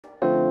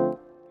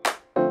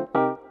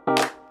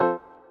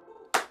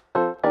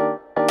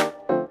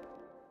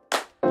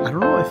I don't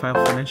know if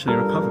I'll financially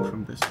recover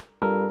from this.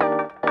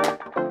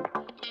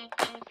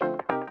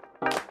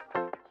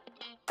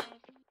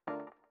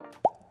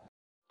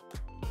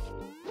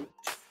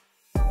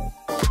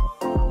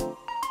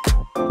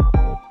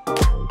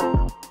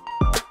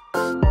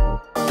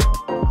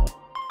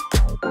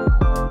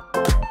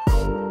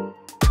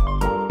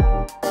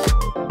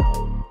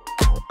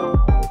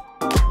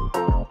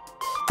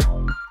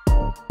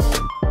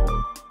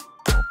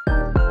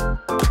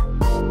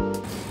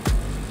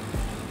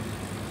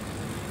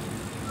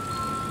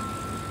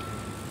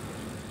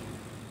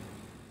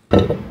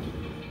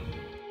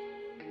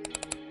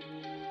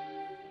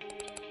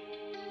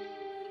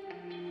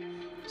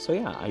 So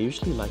yeah, I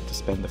usually like to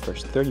spend the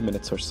first 30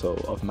 minutes or so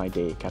of my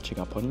day catching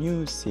up on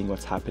news, seeing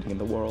what's happening in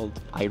the world.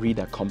 I read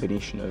a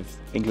combination of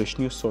English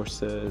news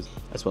sources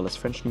as well as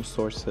French news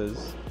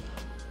sources.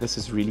 This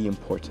is really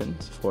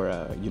important for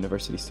a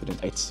university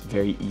student. It's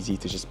very easy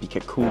to just be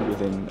cool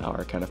within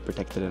our kind of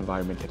protected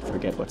environment and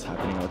forget what's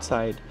happening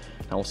outside.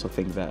 I also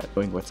think that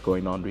knowing what's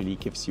going on really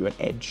gives you an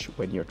edge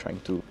when you're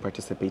trying to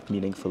participate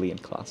meaningfully in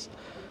class.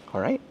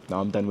 All right, now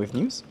I'm done with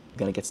news. I'm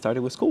gonna get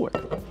started with schoolwork.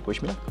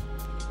 Wish me luck.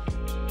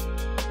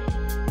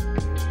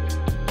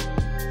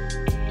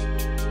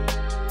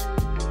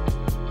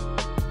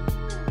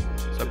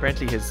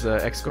 Apparently his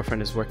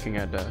ex-girlfriend is working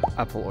at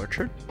Apple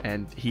Orchard,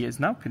 and he is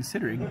now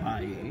considering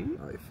buying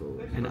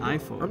an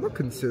iPhone. I'm not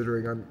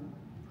considering,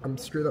 I'm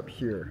straight up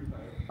here.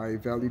 I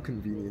value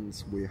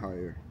convenience way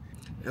higher.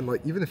 And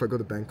like, even if I go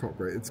to Bangkok,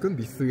 right, it's going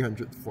to be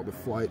 300 for the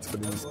flights,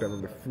 but then you spend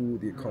on the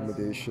food, the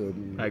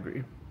accommodation. I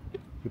agree.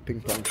 The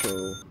ping pong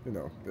show, you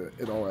know,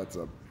 it all adds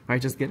up. I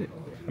just get it.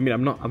 I mean,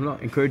 I'm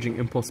not encouraging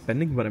impulse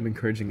spending, but I'm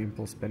encouraging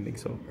impulse spending,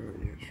 so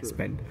yeah, sure.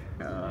 Spend.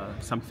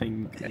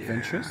 Something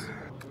adventurous.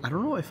 I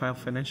don't know if I'll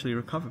financially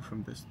recover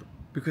from this though,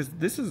 because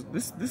this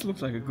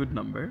looks like a good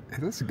number.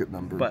 It is a good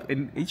number. But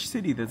in each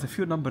city, there's a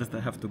few numbers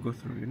that have to go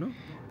through, you know?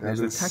 There's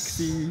the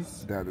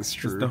taxis. That is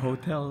true. There's the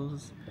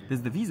hotels.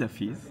 There's the visa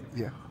fees.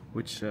 Yeah.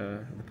 Which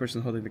the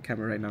person holding the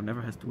camera right now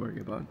never has to worry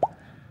about.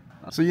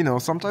 So, you know,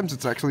 sometimes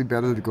it's actually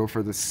better to go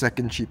for the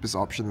second cheapest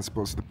option as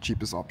opposed to the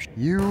cheapest option.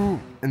 You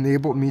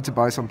enabled me to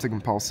buy something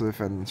impulsive,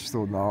 and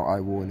so now I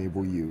will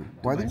enable you.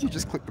 Why didn't you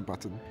just click the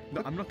button?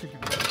 No, I'm not clicking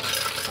the button.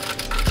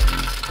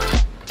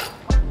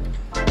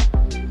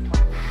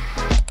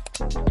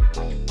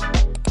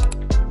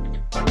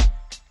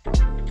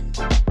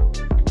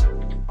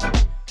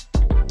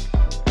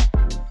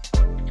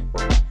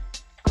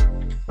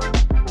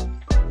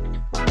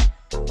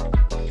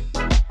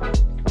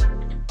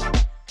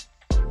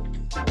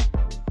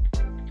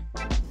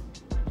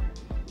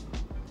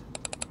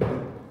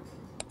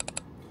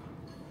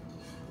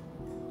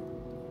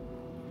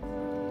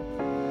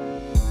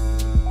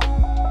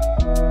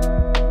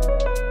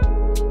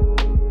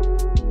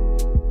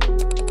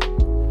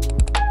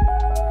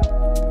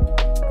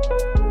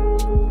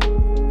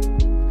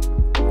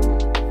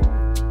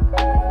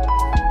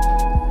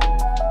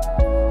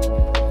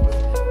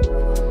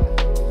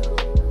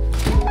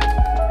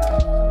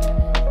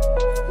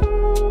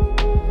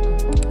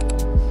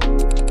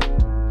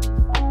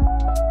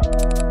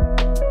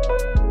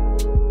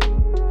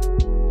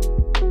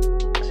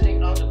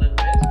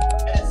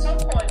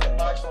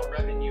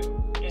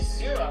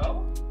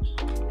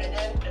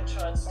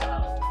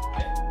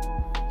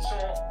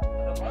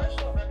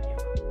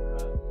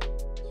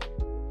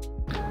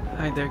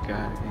 Hi there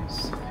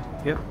guys.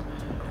 Yep,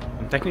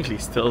 I'm technically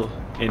still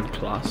in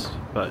class,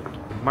 but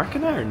Mark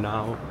and I are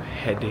now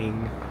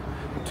heading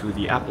to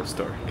the Apple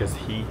store because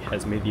he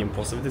has made the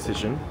impulsive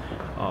decision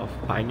of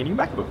buying a new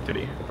MacBook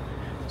today.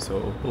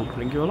 So we'll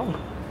bring you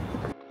along.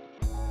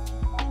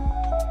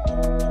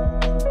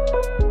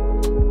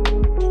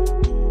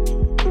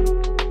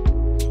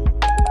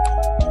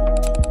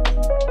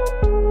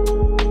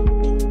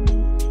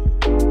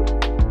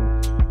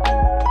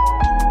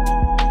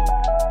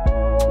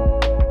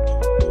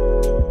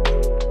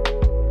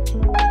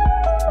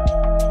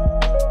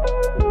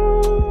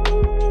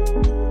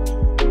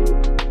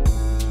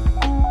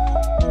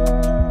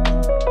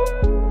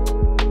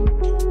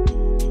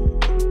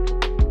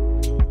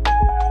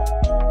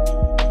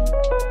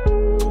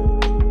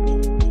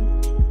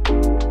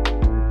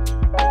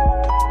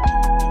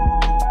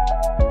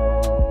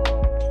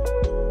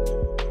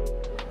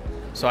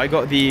 So I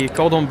got the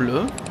cordon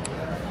bleu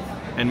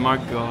and Mark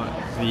got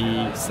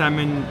the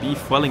salmon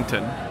beef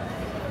Wellington.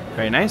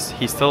 Very nice.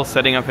 He's still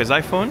setting up his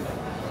iPhone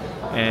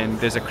and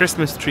there's a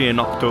Christmas tree in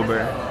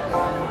October.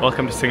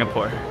 Welcome to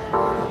Singapore.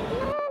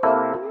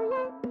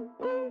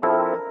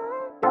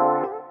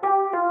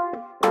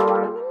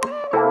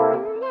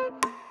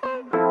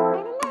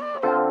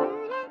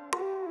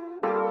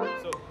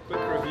 So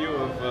quick review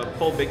of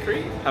Paul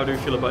Bakery. How do you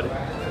feel about it?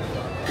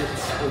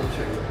 It's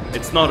okay.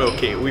 It's not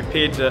okay. We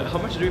paid, how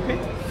much did we pay?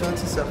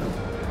 37.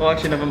 Oh,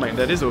 actually, never mind.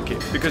 That is okay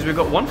because we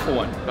got 1 for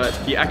 1, but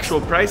the actual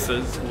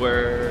prices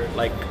were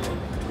like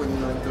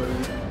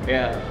 $29.30.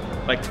 yeah,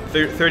 like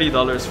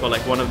 $30 for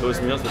like one of those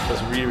meals, which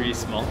was really, really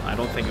small. I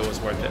don't think it was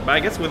worth it. But I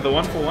guess with the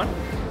 1 for 1,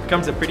 it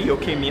becomes a pretty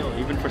okay meal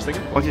even for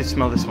Singapore. What do you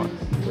smell this one?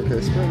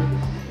 Okay, smell it.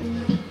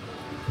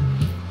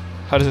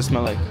 How does it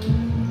smell like? I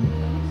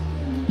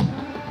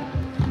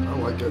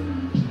don't like it.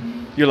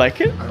 You like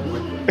it? I don't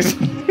like it.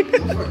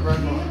 It's my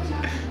grandma.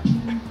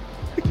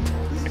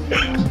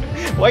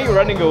 Why are you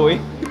running away?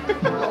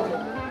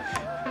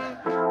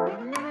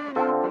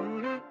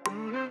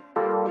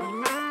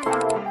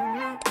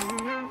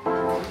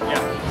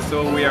 Yeah,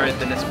 so we are at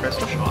the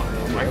Nespresso shop.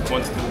 Mike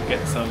wants to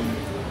get some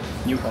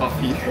new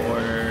coffee for,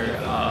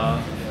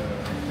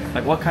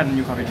 like what kind of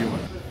new coffee do you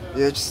want?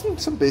 Yeah, just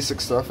some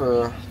basic stuff.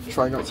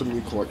 Trying out some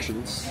new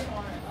collections.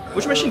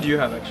 Which machine do you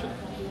have actually?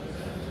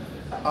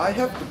 I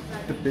have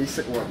the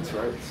basic ones,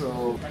 right?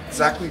 So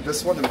exactly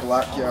this one in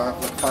black. Yeah, I have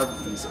like 5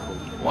 of these at home.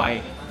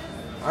 Why?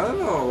 I don't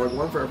know, like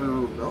one for every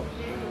room. No.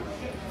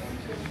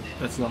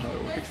 That's not how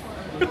it works.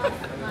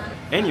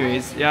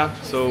 Anyways, yeah,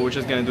 so we're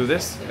just gonna do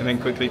this and then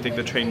quickly take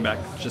the train back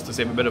just to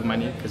save a bit of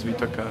money because we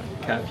took a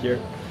cab here.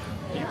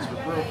 Because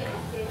we're broke.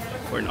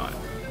 We're not.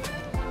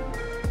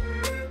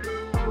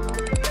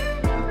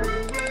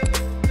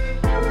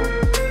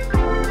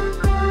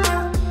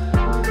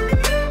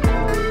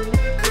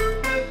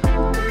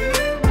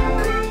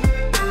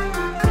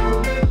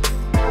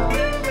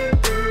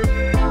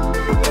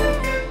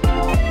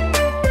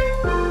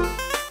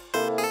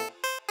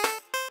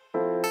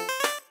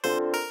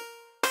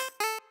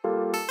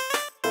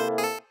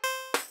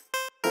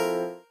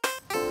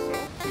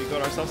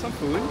 Got ourselves some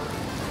food.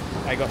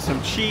 I got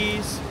some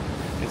cheese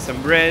and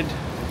some bread.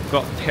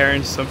 Got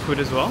Terrence some food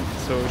as well.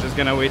 So we're just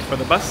gonna wait for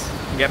the bus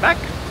to get back.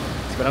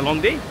 It's been a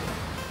long day.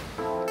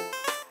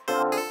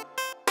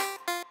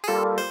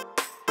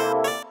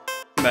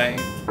 Bye.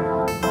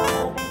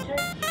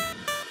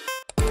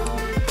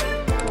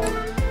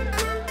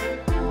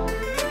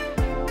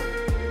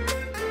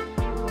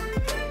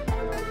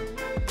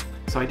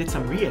 So I did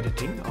some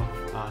re-editing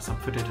of some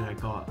footage that I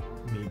got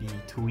maybe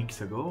 2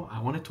 weeks ago.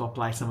 I wanted to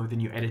apply some of the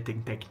new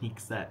editing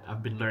techniques that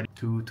I've been learning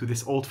to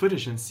this old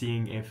footage and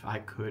seeing if I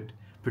could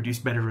produce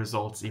better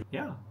results.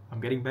 Yeah, I'm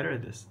getting better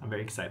at this. I'm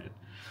very excited.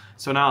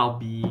 So now I'll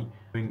be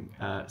doing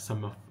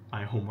some of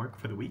my homework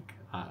for the week.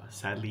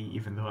 Sadly,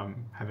 even though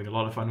I'm having a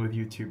lot of fun with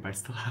YouTube, I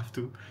still have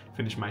to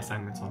finish my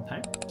assignments on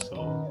time.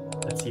 So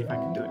let's see if I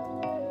can do it.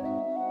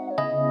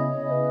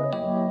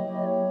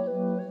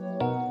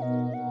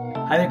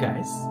 Hi there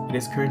guys, it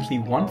is currently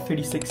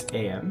 1:36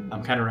 a.m.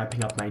 I'm kind of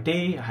wrapping up my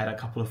day. I had a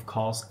couple of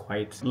calls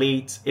quite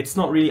late. It's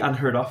not really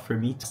unheard of for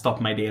me to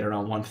stop my day at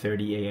around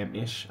 1:30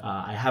 a.m.-ish.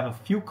 I have a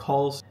few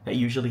calls that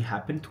usually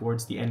happen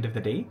towards the end of the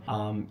day,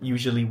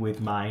 usually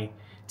with my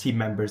team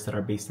members that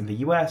are based in the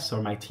US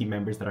or my team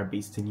members that are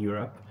based in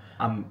Europe.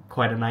 I'm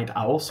quite a night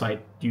owl, so I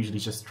usually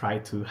just try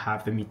to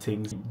have the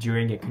meetings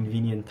during a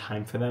convenient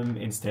time for them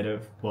instead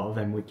of, well,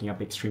 them waking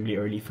up extremely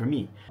early for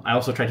me. I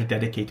also try to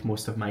dedicate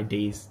most of my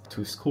days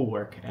to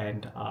schoolwork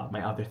and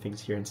my other things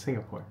here in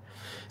Singapore.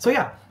 So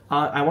yeah,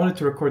 I wanted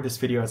to record this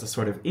video as a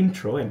sort of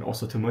intro and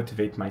also to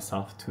motivate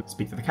myself to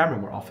speak to the camera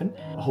more often.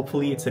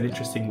 Hopefully it's an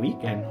interesting week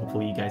and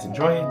hopefully you guys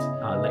enjoy it.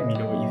 Let me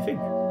know what you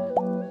think.